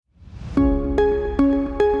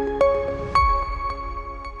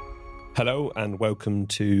Hello and welcome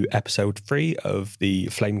to episode 3 of the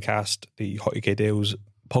Flamecast, the mydealz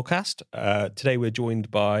podcast. Today we're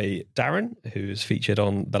joined by Darren, who's featured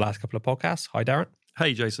on the last couple of podcasts. Hi, Darren.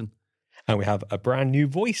 Hey, Jason. And we have a brand new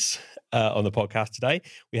voice on the podcast today.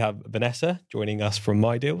 We have Vanessa joining us from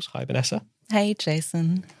mydealz. Hi, Vanessa. Hey,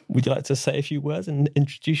 Jason. Would you like to say a few words and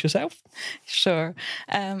introduce yourself? Sure.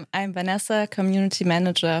 I'm Vanessa, community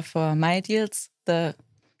manager for mydealz, the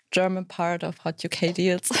German part of Hot UK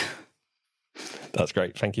Deals. That's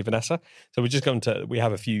great. Thank you, Vanessa. So we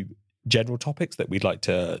have a few general topics that we'd like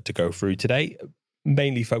to go through today,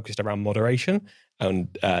 mainly focused around moderation.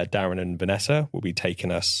 And Darren and Vanessa will be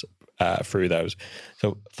taking us through those.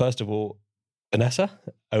 So first of all, Vanessa,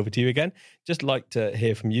 over to you again. Just like to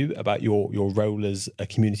hear from you about your role as a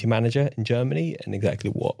community manager in Germany and exactly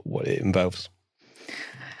what it involves.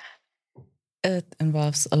 It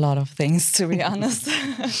involves a lot of things, to be honest.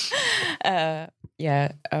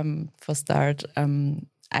 For start,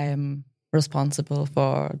 I'm responsible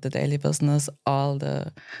for the daily business, all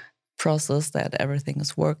the process that everything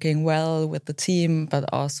is working well with the team, but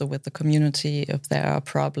also with the community. If there are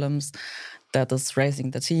problems that is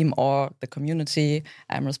raising the team or the community,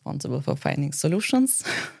 I'm responsible for finding solutions.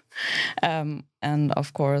 And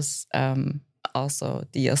of course, also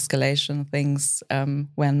de-escalation things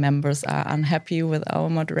when members are unhappy with our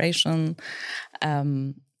moderation.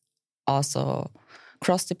 Also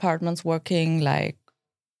cross departments working, like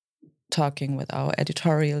talking with our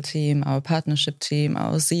editorial team, our partnership team,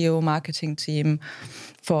 our SEO marketing team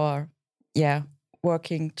for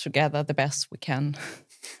working together the best we can.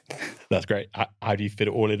 That's great. How do you fit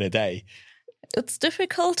it all in a day? It's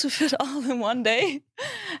difficult to fit all in one day,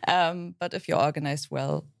 but if you're organized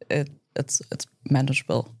well, it's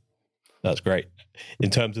manageable. That's great. In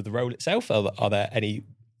terms of the role itself, are there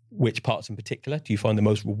which parts in particular do you find the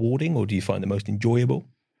most rewarding or do you find the most enjoyable?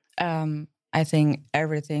 I think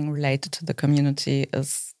everything related to the community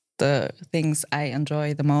is the things I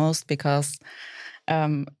enjoy the most because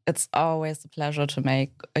it's always a pleasure to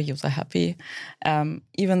make a user happy.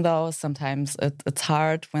 Even though sometimes it's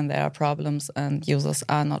hard when there are problems and users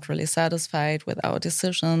are not really satisfied with our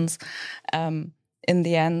decisions. In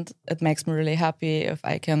the end, it makes me really happy if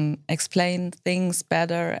I can explain things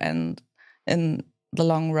better, and in the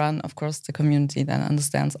long run, of course, the community then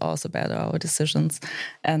understands also better our decisions,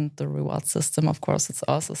 and the reward system, of course, it's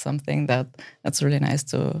also something that it's really nice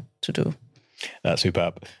to do. That's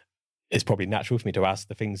superb. It's probably natural for me to ask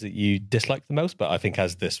the things that you dislike the most, but I think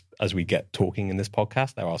as we get talking in this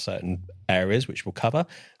podcast, there are certain areas which we'll cover,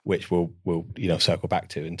 which we'll circle back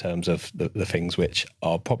to in terms of the things which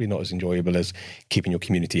are probably not as enjoyable as keeping your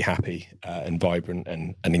community happy and vibrant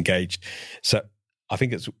and engaged. So I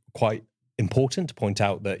think it's quite important to point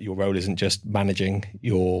out that your role isn't just managing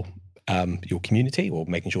your community or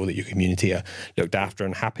making sure that your community are looked after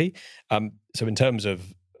and happy. So in terms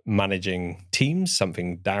of managing teams,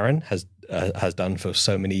 something Darren has done for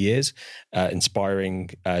so many years, inspiring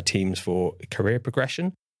teams for career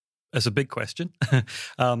progression. That's a big question.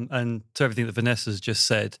 And to everything that Vanessa's just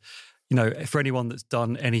said, for anyone that's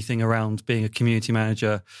done anything around being a community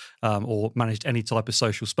manager or managed any type of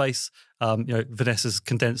social space, Vanessa's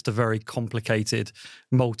condensed a very complicated,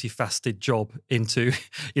 multifaceted job into,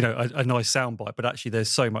 a nice soundbite, but actually there's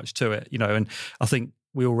so much to it, and I think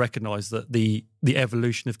we all recognise that the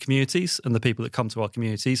evolution of communities and the people that come to our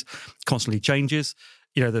communities constantly changes.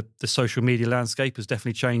 The social media landscape has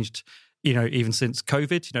definitely changed, even since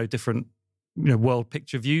COVID, different, world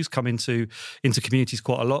picture views come into communities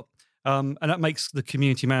quite a lot. And that makes the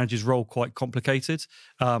community manager's role quite complicated.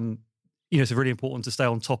 It's really important to stay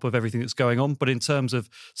on top of everything that's going on. But in terms of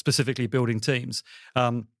specifically building teams,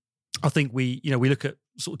 I think we look at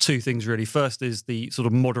sort of two things really. First is the sort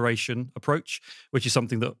of moderation approach, which is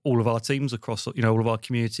something that all of our teams across, all of our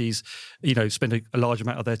communities, spend a large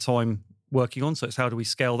amount of their time working on. So it's how do we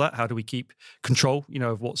scale that? How do we keep control,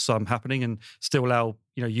 of what's happening and still allow,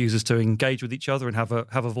 users to engage with each other and have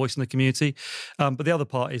a voice in the community. But the other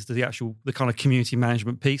part is the kind of community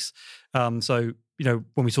management piece. So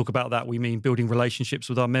when we talk about that, we mean building relationships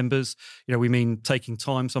with our members. We mean taking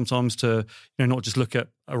time sometimes to, not just look at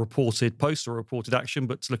a reported post or a reported action,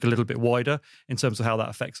 but to look a little bit wider in terms of how that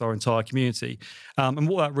affects our entire community. And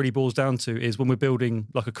what that really boils down to is when we're building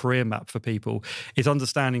like a career map for people, is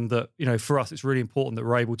understanding that, for us, it's really important that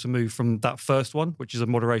we're able to move from that first one, which is a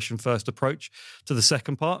moderation first approach, to the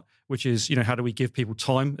second part, which is, how do we give people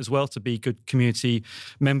time as well to be good community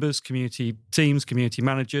members, community teams, community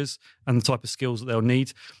managers, and the type of skills that they'll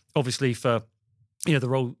need. Obviously for the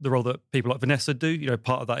role that people like Vanessa do,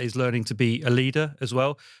 part of that is learning to be a leader as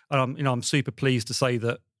well. I'm super pleased to say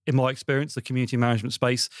that in my experience, the community management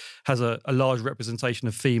space has a large representation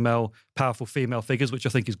of powerful female figures, which I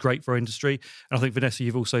think is great for our industry. And I think, Vanessa,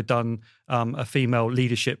 you've also done a female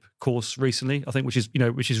leadership course recently, I think, which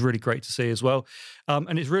is really great to see as well.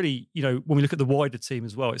 And it's really, when we look at the wider team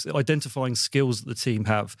as well, it's identifying skills that the team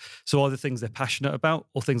have. So either things they're passionate about,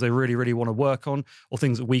 or things they really, really want to work on, or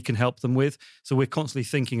things that we can help them with. So we're constantly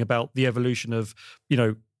thinking about the evolution of,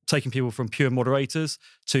 taking people from pure moderators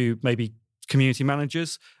to maybe community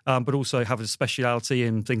managers, but also have a speciality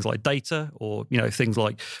in things like data, or things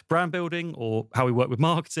like brand building, or how we work with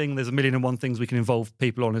marketing. There's 1,000,001 things we can involve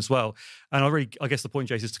people on as well. And I guess the point,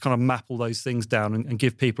 Jason, is to kind of map all those things down and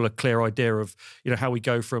give people a clear idea of how we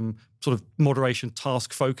go from sort of moderation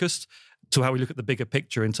task focused to how we look at the bigger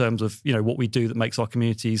picture in terms of what we do that makes our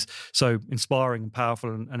communities so inspiring and powerful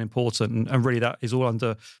and important. And really that is all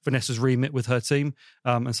under Vanessa's remit with her team,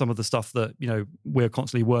 and some of the stuff that we're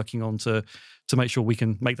constantly working on to make sure we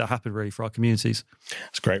can make that happen really for our communities.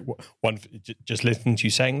 That's great. Just listening to you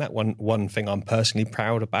saying that, one thing I'm personally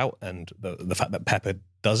proud about, and the fact that Pepper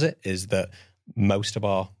does it, is that most of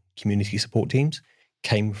our community support teams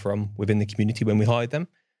came from within the community when we hired them.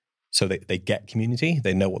 So they get community,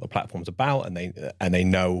 they know what the platform's about, and they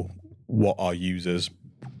know what our users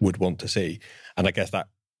would want to see. And I guess that,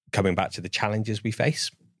 coming back to the challenges we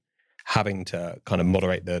face, having to kind of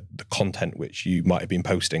moderate the content which you might have been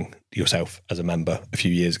posting yourself as a member a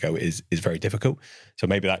few years ago is very difficult. So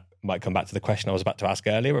maybe that might come back to the question I was about to ask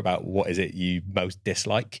earlier about what is it you most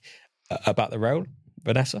dislike about the role,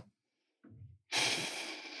 Vanessa?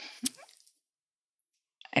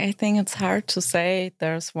 I think it's hard to say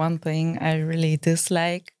there's one thing I really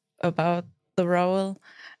dislike about the role.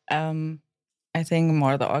 I think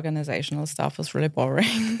more the organizational stuff is really boring.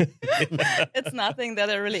 It's nothing that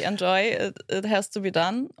I really enjoy. It has to be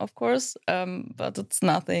done, of course, but it's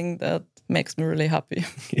nothing that makes me really happy.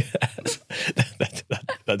 Yes.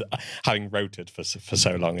 Having rotated for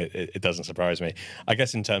so long, it doesn't surprise me. I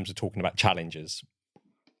guess in terms of talking about challenges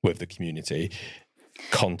with the community,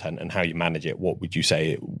 content and how you manage it, what would you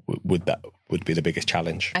say would be the biggest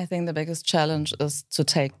challenge? I think the biggest challenge is to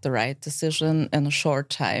take the right decision in a short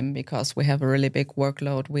time, because we have a really big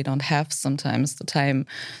workload. We don't have sometimes the time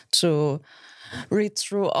to read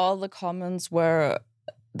through all the comments where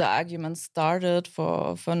the argument started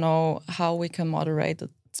for know how we can moderate it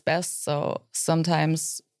best. So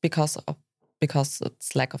sometimes because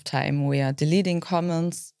it's lack of time, we are deleting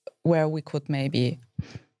comments where we could maybe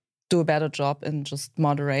do a better job in just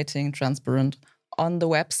moderating transparent on the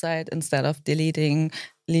website instead of leading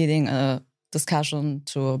a discussion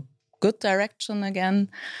to a good direction again.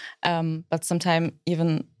 But sometimes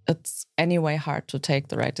even it's anyway hard to take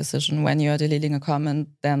the right decision. When you're deleting a comment,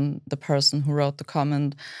 then the person who wrote the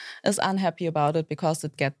comment is unhappy about it because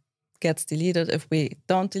it gets deleted. If we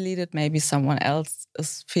don't delete it, maybe someone else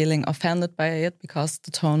is feeling offended by it because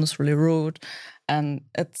the tone is really rude. And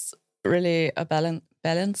it's really a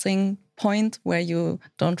balancing point where you're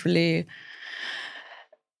not really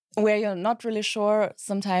sure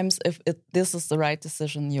sometimes if this is the right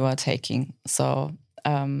decision you are taking. So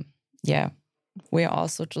we are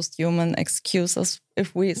also just human. Excuses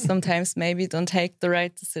if we sometimes maybe don't take the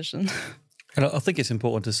right decision. And I think it's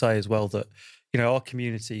important to say as well that our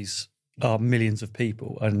communities are millions of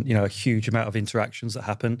people, and a huge amount of interactions that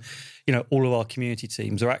happen. All of our community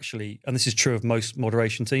teams are actually, and this is true of most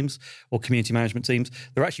moderation teams or community management teams,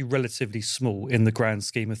 they're actually relatively small in the grand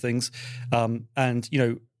scheme of things. And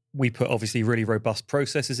we put obviously really robust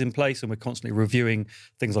processes in place, and we're constantly reviewing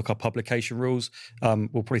things like our publication rules. We'll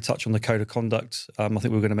probably touch on the code of conduct. I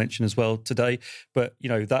think we're going to mention as well today. But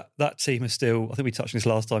that team is still, I think we touched on this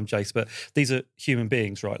last time, Jace, but these are human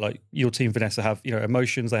beings, right? Like your team, Vanessa, have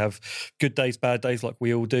emotions. They have good days, bad days, like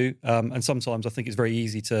we all do. And sometimes I think it's very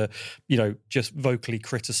easy to just vocally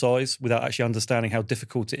criticize without actually understanding how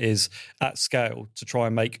difficult it is at scale to try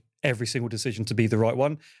and make every single decision to be the right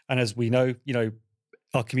one. And as we know,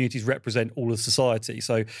 our communities represent all of society.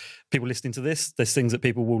 So people listening to this, there's things that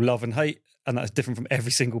people will love and hate, and that's different from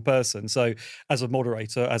every single person. So as a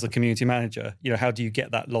moderator, as a community manager, how do you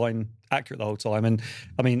get that line accurate the whole time? And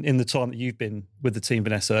I mean, in the time that you've been with the team,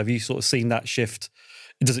 Vanessa, have you sort of seen that shift?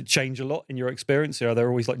 Does it change a lot in your experience? Are there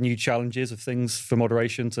always like new challenges of things for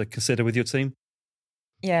moderation to consider with your team?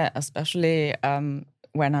 Yeah, especially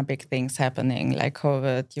when are big things happening like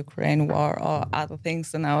COVID, Ukraine war, or other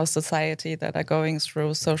things in our society that are going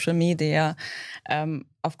through social media.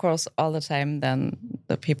 Of course, all the time, then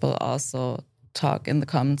the people also talk in the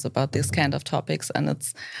comments about these kind of topics. And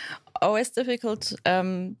it's always difficult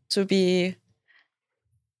to be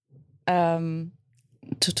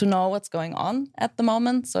to know what's going on at the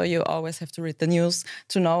moment. So you always have to read the news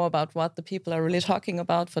to know about what the people are really talking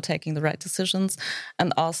about for taking the right decisions.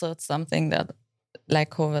 And also it's something that, like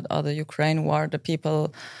COVID or the Ukraine war, the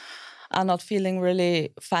people are not feeling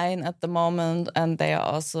really fine at the moment. And they are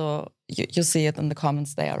also, you see it in the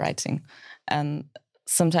comments they are writing. And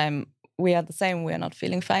sometimes we are the same. We are not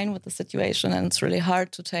feeling fine with the situation. And it's really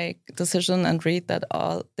hard to take a decision and read that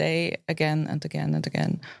all day again and again and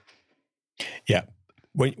again. Yeah.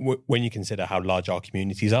 When you consider how large our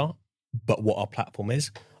communities are, but what our platform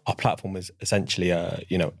is essentially a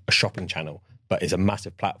shopping channel, but it's a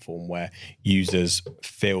massive platform where users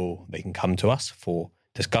feel they can come to us for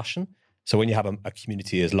discussion. So when you have a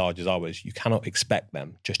community as large as ours, you cannot expect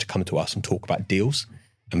them just to come to us and talk about deals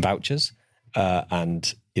and vouchers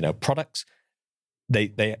and products.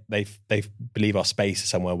 They believe our space is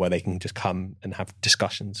somewhere where they can just come and have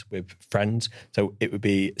discussions with friends. So it would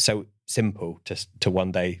be so simple just to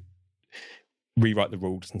one day rewrite the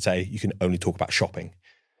rules and say you can only talk about shopping.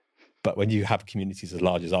 But when you have communities as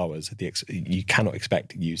large as ours, you cannot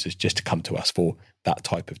expect users just to come to us for that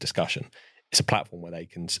type of discussion. It's a platform where they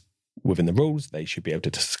can, within the rules, they should be able to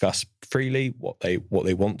discuss freely what they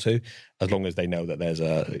want to, as long as they know that there's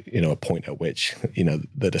a point at which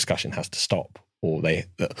the discussion has to stop, or they're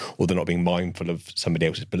not being mindful of somebody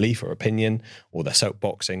else's belief or opinion, or they're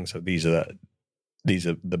soapboxing. So these are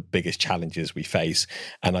the biggest challenges we face,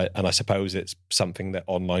 and I suppose it's something that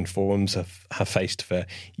online forums have faced for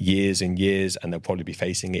years and years, and they'll probably be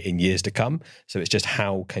facing it in years to come. So it's just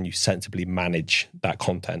how can you sensibly manage that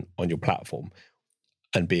content on your platform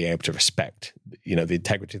and be able to respect the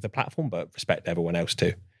integrity of the platform, but respect everyone else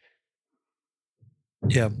too.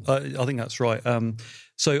 Yeah, I think that's right.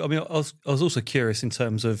 So I mean, I was also curious in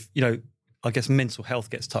terms of I guess mental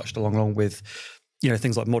health gets touched along with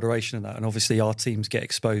things like moderation and that. And obviously our teams get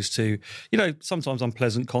exposed to, sometimes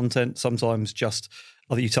unpleasant content, sometimes just,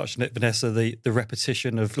 I think you touched on it, Vanessa, the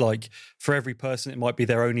repetition of, like, for every person, it might be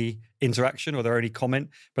their only interaction or their only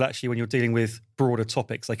comment. But actually when you're dealing with broader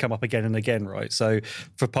topics, they come up again and again, right? So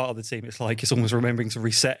for part of the team, it's almost remembering to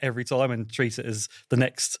reset every time and treat it as the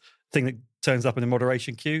next thing that turns up in the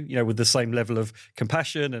moderation queue, with the same level of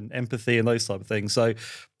compassion and empathy and those type of things. So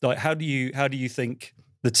like, how do you think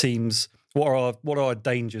the teams, what are our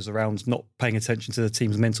dangers around not paying attention to the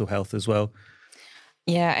team's mental health as well?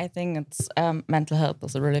 Yeah, I think it's mental health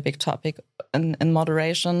is a really big topic in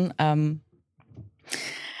moderation.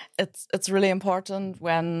 It's really important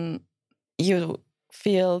when you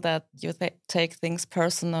feel that you take things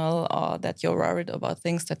personal, or that you're worried about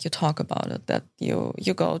things, that you talk about it, that you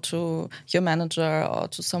go to your manager or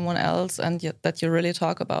to someone else, and that you really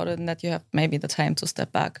talk about it, and that you have maybe the time to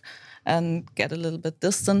step back and get a little bit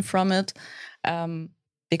distant from it,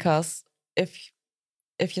 because if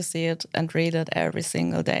you see it and read it every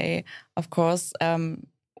single day, of course,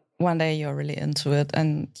 one day you're really into it,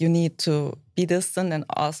 and you need to be distant, and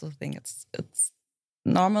also think it's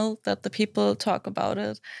normal that the people talk about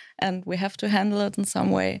it, and we have to handle it in some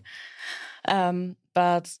way.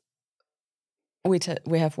 But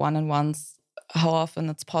we have one-on-ones how often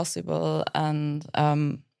it's possible, and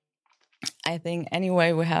I think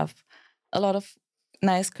anyway we have a lot of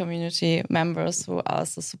nice community members who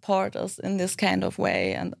also support us in this kind of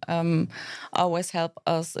way, and always help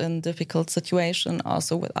us in difficult situations,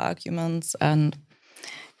 also with arguments. And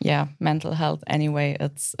yeah, mental health anyway,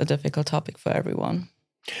 it's a difficult topic for everyone.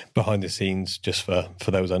 Behind the scenes, just for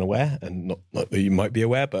those unaware, and not that you might be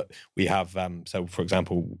aware, but we have, so for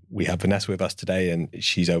example, we have Vanessa with us today, and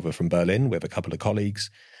she's over from Berlin with a couple of colleagues.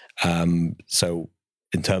 So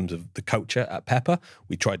in terms of the culture at Pepper,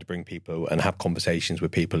 we try to bring people and have conversations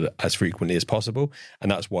with people as frequently as possible,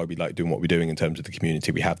 and that's why we like doing what we're doing in terms of the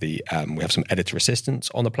community. We have some editor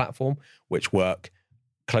assistants on the platform which work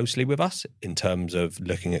closely with us in terms of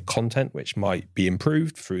looking at content which might be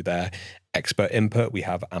improved through their expert input. We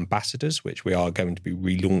have ambassadors, which we are going to be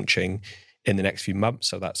relaunching in the next few months.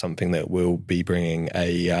 So that's something that we'll be bringing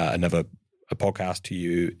another podcast to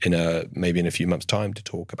you maybe in a few months' time to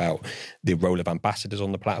talk about the role of ambassadors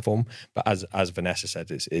on the platform. But as Vanessa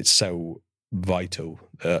said, it's so vital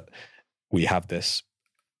that we have this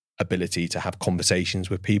ability to have conversations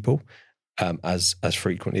with people as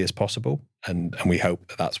frequently as possible, and we hope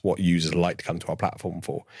that that's what users like to come to our platform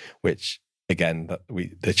for. Which again,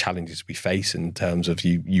 the challenges we face in terms of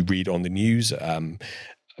you read on the news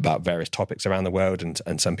about various topics around the world,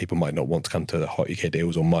 and some people might not want to come to the Hot UK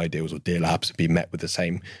Deals or mydealz or Deal Labs and be met with the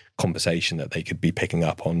same conversation that they could be picking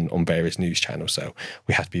up on various news channels. So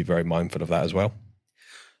we have to be very mindful of that as well.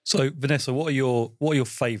 So, Vanessa, what are your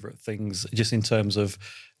favourite things, just in terms of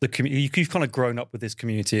the community? You've kind of grown up with this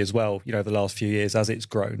community as well, you know, the last few years as it's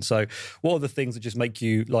grown. So, what are the things that just make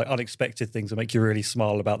you, like, unexpected things that make you really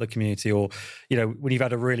smile about the community? Or, you know, when you've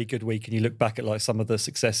had a really good week and you look back at like some of the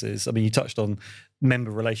successes. I mean, you touched on member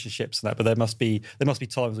relationships and that, but there must be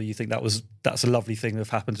times where you think that's a lovely thing that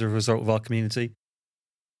happened as a result of our community.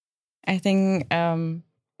 I think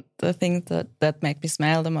the thing that make me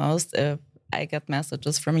smile the most, I get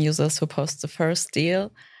messages from users who post the first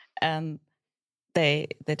deal, and they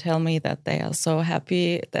tell me that they are so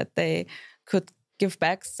happy that they could give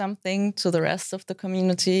back something to the rest of the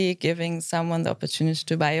community, giving someone the opportunity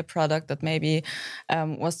to buy a product that maybe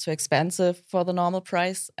was too expensive for the normal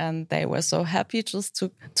price, and they were so happy just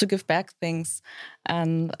to give back things,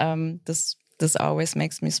 and this always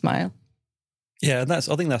makes me smile. Yeah, and I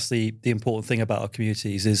think that's the important thing about our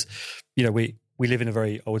communities is, you know, we live in a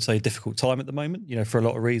very, I would say, difficult time at the moment, you know, for a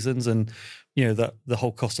lot of reasons. And, you know, that the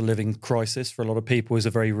whole cost of living crisis for a lot of people is a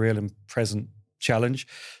very real and present challenge.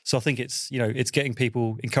 So I think it's, you know, it's getting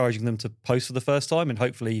people, encouraging them to post for the first time, and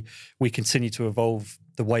hopefully we continue to evolve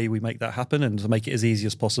the way we make that happen and to make it as easy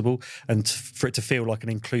as possible, and for it to feel like an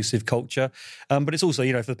inclusive culture. But it's also,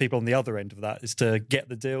 you know, for the people on the other end of that is to get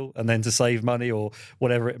the deal and then to save money or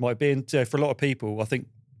whatever it might be. And for a lot of people, I think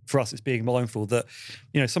for us, it's being mindful that,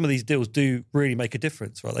 you know, some of these deals do really make a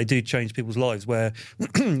difference, right? They do change people's lives where,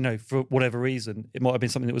 you know, for whatever reason, it might have been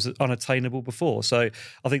something that was unattainable before. So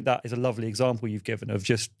I think that is a lovely example you've given of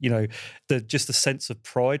just, you know, the sense of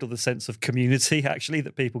pride or the sense of community actually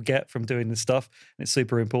that people get from doing this stuff. And it's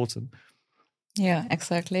super important. Yeah,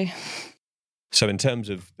 exactly. So in terms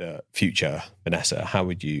of the future, Vanessa, how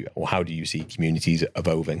do you see communities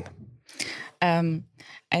evolving?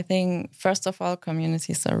 I think, first of all,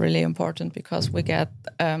 communities are really important because we get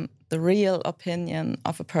the real opinion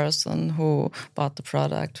of a person who bought the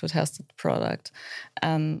product, who tested the product.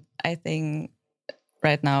 And I think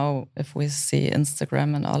right now, if we see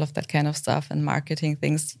Instagram and all of that kind of stuff and marketing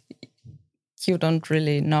things, you don't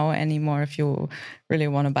really know anymore if you really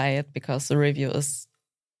want to buy it because the review is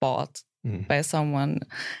bought by someone.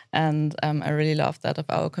 And I really love that of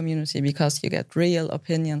our community because you get real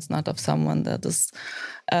opinions, not of someone that is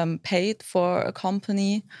paid for a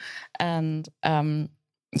company. And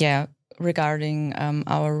regarding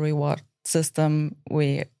our reward system,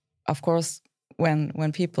 we, of course,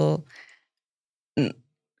 when people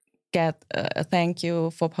get a thank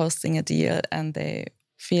you for posting a deal and they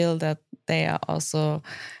feel that they are also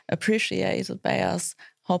appreciated by us,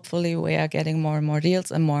 hopefully we are getting more and more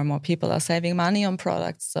deals and more people are saving money on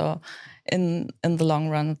products. So in the long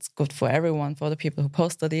run, it's good for everyone, for the people who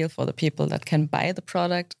post the deal, for the people that can buy the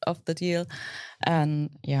product of the deal.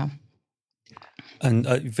 And yeah. And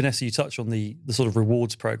Vanessa, you touched on the sort of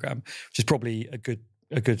rewards program, which is probably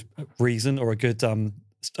a good reason or a good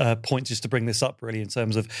point just to bring this up really in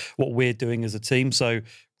terms of what we're doing as a team. So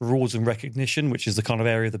rewards and recognition, which is the kind of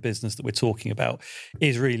area of the business that we're talking about,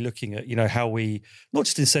 is really looking at, you know, how we not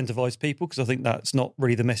just incentivize people, because I think that's not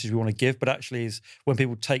really the message we want to give, but actually is when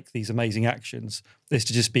people take these amazing actions, is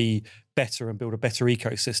to just be better and build a better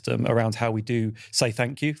ecosystem around how we do say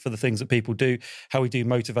thank you for the things that people do, how we do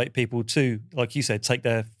motivate people to, like you said, take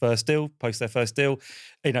their first deal, post their first deal,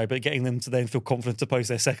 you know, but getting them to then feel confident to post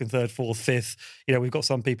their second, third, fourth, fifth. You know, we've got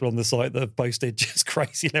some people on the site that have posted just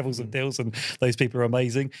crazy levels of deals, and those people are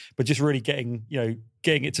amazing. But just really getting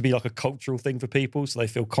it to be like a cultural thing for people so they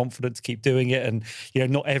feel confident to keep doing it. And, you know,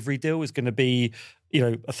 not every deal is going to be, you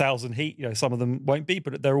know, 1,000 heat, you know, some of them won't be,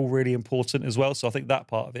 but they're all really important as well. So I think that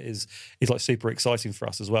part of it is like super exciting for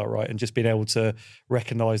us as well, right? And just being able to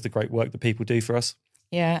recognize the great work that people do for us.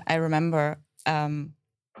 Yeah, I remember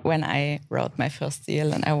when I wrote my first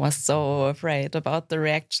deal and I was so afraid about the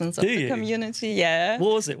reactions of the community. Yeah.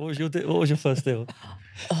 What was it? What was your first deal?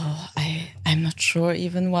 Oh, I'm not sure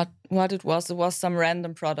even what it was. It was some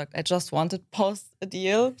random product. I just wanted to post a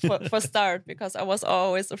deal for start because I was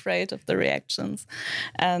always afraid of the reactions.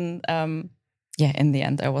 And in the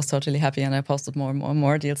end, I was totally happy and I posted more and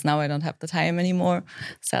more deals. Now I don't have the time anymore,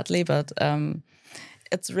 sadly. But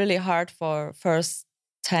it's really hard for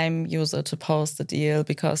first-time user to post a deal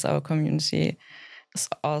because our community is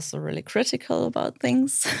also really critical about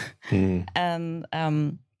things. And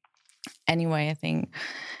anyway, I think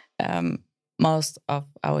most of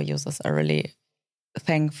our users are really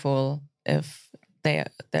thankful if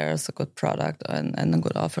there's a good product and a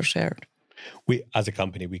good offer shared. We, as a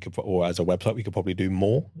company, or as a website, we could probably do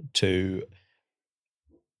more to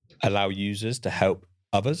allow users to help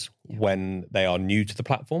others when they are new to the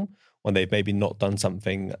platform, when they've maybe not done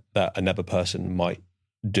something that another person might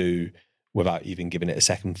do without even giving it a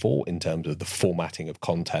second thought in terms of the formatting of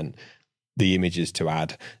content, the images to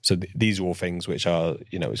add. So these are all things which are,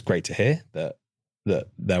 it's great to hear that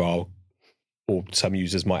there are, or some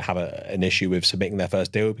users might have an issue with submitting their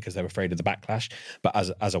first deal because they're afraid of the backlash. But as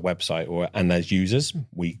a website and as users,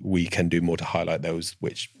 we can do more to highlight those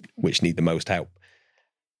which need the most help.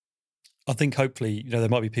 I think hopefully, there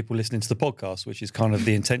might be people listening to the podcast, which is kind of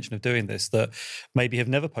the intention of doing this, that maybe have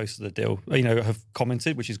never posted a deal, have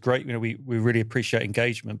commented, which is great. We really appreciate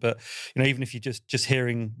engagement. But, even if you're just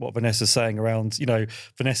hearing what Vanessa's saying around,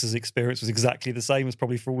 Vanessa's experience was exactly the same as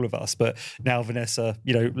probably for all of us. But now Vanessa,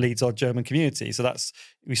 leads our German community. So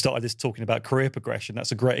we started this talking about career progression.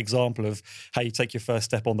 That's a great example of how you take your first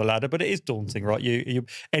step on the ladder. But it is daunting, right? You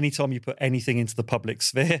anytime you put anything into the public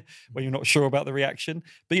sphere when you're not sure about the reaction.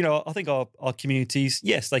 But, I think our communities,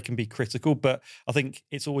 yes, they can be critical, but I think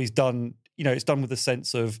it's always done, it's done with a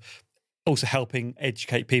sense of also helping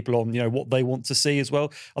educate people on, what they want to see as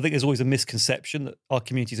well. I think there's always a misconception that our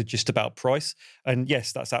communities are just about price. And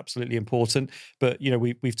yes, that's absolutely important. But,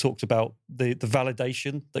 we've talked about the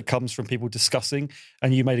validation that comes from people discussing.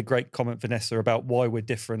 And you made a great comment, Vanessa, about why we're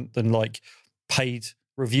different than like paid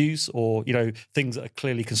reviews or, things that are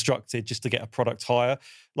clearly constructed just to get a product higher.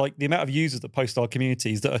 Like the amount of users that post our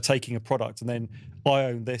communities that are taking a product and then I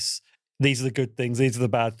own this, these are the good things, these are the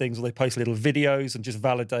bad things, or they post little videos and just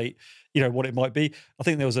validate, what it might be. I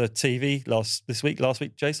think there was a TV last week,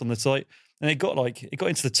 Jace, on the site, and it got into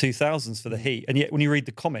the 2000s for the heat. And yet when you read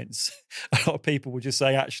the comments, a lot of people would just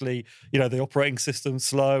say, actually, the operating system's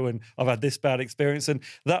slow and I've had this bad experience. And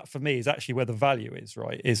that for me is actually where the value is,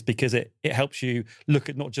 right? Is because it helps you look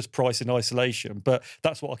at not just price in isolation, but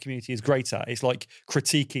that's what our community is great at. It's like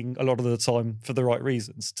critiquing a lot of the time for the right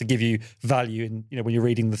reasons to give you value in, when you're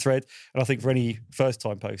reading the thread. And I think for any first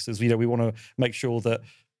time posters, we want to make sure that,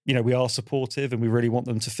 we are supportive and we really want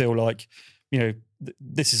them to feel like,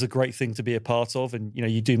 this is a great thing to be a part of, and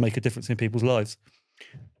you do make a difference in people's lives.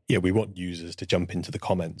 Yeah, we want users to jump into the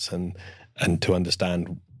comments and to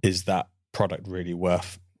understand, is that product really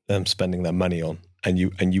worth them spending their money on? And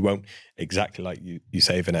you won't, exactly like you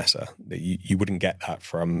say, Vanessa, that you wouldn't get that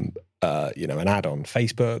from an ad on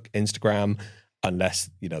Facebook, Instagram, unless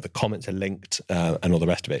the comments are linked and all the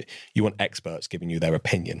rest of it. You want experts giving you their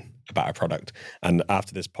opinion about a product. And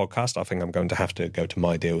after this podcast, I think I'm going to have to go to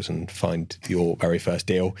mydealz and find your very first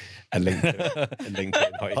deal and link to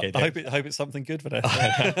it. I hope it's something good,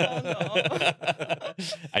 Vanessa.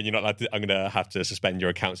 And you're not allowed to, I'm going to have to suspend your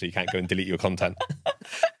account so you can't go and delete your content.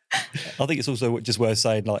 I think it's also just worth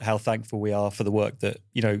saying, like, how thankful we are for the work that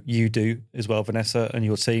you do as well, Vanessa, and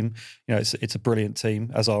your team. It's a brilliant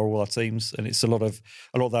team, as are all our teams, and it's a lot of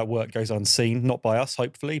that work goes unseen, not by us,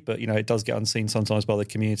 hopefully, but it does get unseen sometimes by the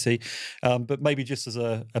community. But maybe just as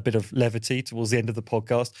a bit of levity towards the end of the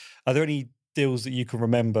podcast, are there any deals that you can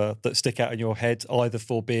remember that stick out in your head, either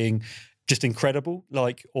for being just incredible,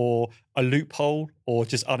 or a loophole, or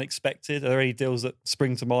just unexpected? Are there any deals that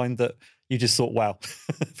spring to mind that you just thought, wow,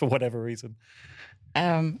 for whatever reason?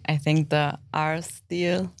 I think the Rs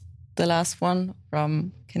deal, the last one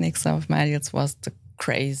from Kenixa of mydealz, was the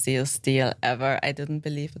craziest deal ever. I didn't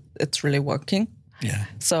believe it's really working. Yeah.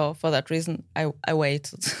 So for that reason, I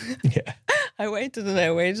waited. Yeah. I waited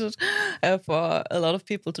for a lot of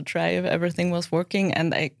people to try if everything was working,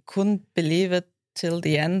 and I couldn't believe it till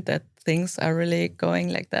the end that things are really going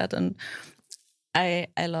like that. And I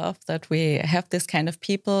love that we have this kind of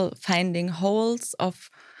people finding holes of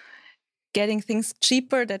getting things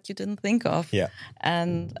cheaper that you didn't think of. Yeah.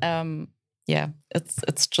 And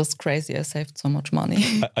it's just crazy. I saved so much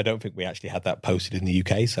money. I don't think we actually had that posted in the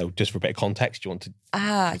UK. So just for a bit of context, do you want to?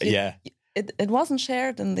 Yeah. It wasn't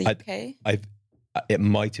shared in the UK. It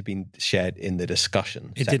might have been shared in the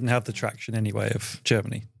discussion. It didn't have the traction anyway of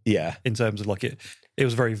Germany. Yeah. In terms of it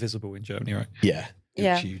was very visible in Germany, right? Yeah. It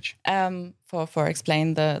was huge. For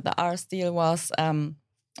explain, the Rs deal was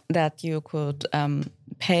that you could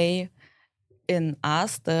pay in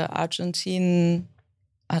us the Argentine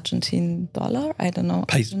dollar. I don't know.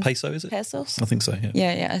 Peso, is it? Pesos? I think so, yeah.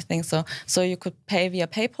 Yeah, I think so. So you could pay via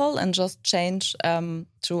PayPal and just change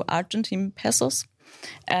to Argentine pesos.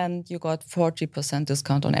 And you got 40%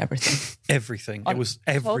 discount on everything. Everything. It was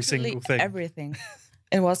every single thing. Everything.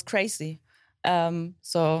 It was crazy.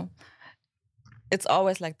 So it's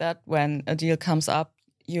always like that when a deal comes up.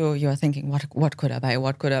 You're thinking, what could I buy?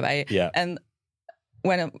 What could I buy? Yeah. And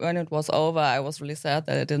when it was over, I was really sad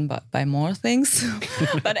that I didn't buy more things.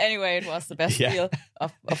 But anyway, it was the best deal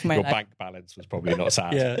of my Your life. bank balance was probably not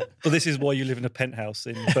sad. Yeah. Well, this is why you live in a penthouse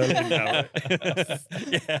in Berlin now. Right?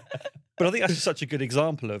 Yeah. But I think that's just such a good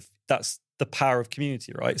example of that's the power of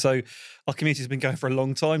community, right? So our community has been going for a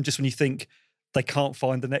long time. Just when you think they can't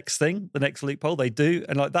find the next thing, the next loophole, they do.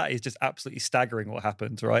 And like that is just absolutely staggering what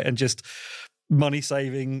happened, right? And just money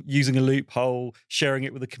saving, using a loophole, sharing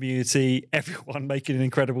it with the community, everyone making an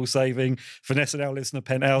incredible saving. Vanessa now lives in a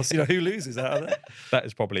penthouse. You know, who loses out of that? That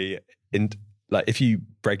is probably, like, if you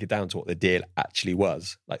break it down to what the deal actually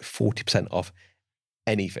was, like 40% off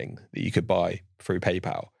anything that you could buy through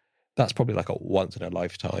PayPal. That's probably like a once in a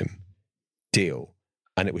lifetime deal.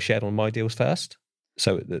 And it was shared on mydealz first.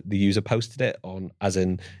 So the user posted it on, as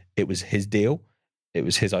in it was his deal. It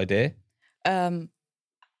was his idea.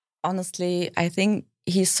 Honestly, I think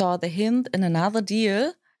he saw the hint in another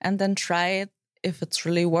deal and then tried if it's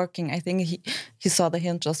really working. I think he saw the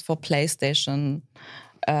hint just for PlayStation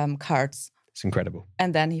cards. It's incredible.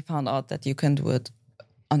 And then he found out that you can do it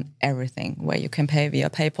on everything where you can pay via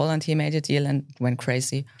PayPal, and he made a deal and went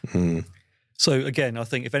crazy. So again, I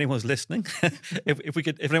think if anyone's listening,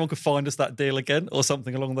 if anyone could find us that deal again or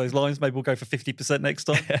something along those lines, maybe we'll go for 50% next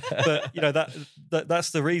time. But you know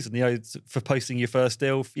that's the reason, you know, for posting your first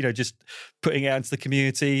deal, you know, just putting it out into the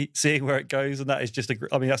community, seeing where it goes, and that is just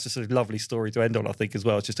that's just a lovely story to end on. I think as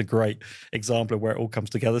well, it's just a great example of where it all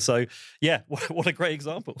comes together. So yeah, what a great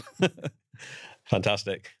example.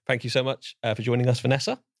 Fantastic. Thank you so much for joining us,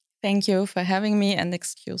 Vanessa. Thank you for having me, and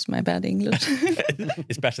excuse my bad English.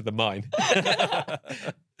 It's better than mine.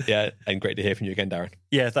 Yeah, and great to hear from you again, Darren.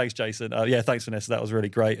 Yeah, thanks, Jason. Yeah, thanks, Vanessa. That was really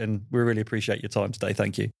great, and we really appreciate your time today.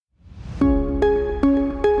 Thank you.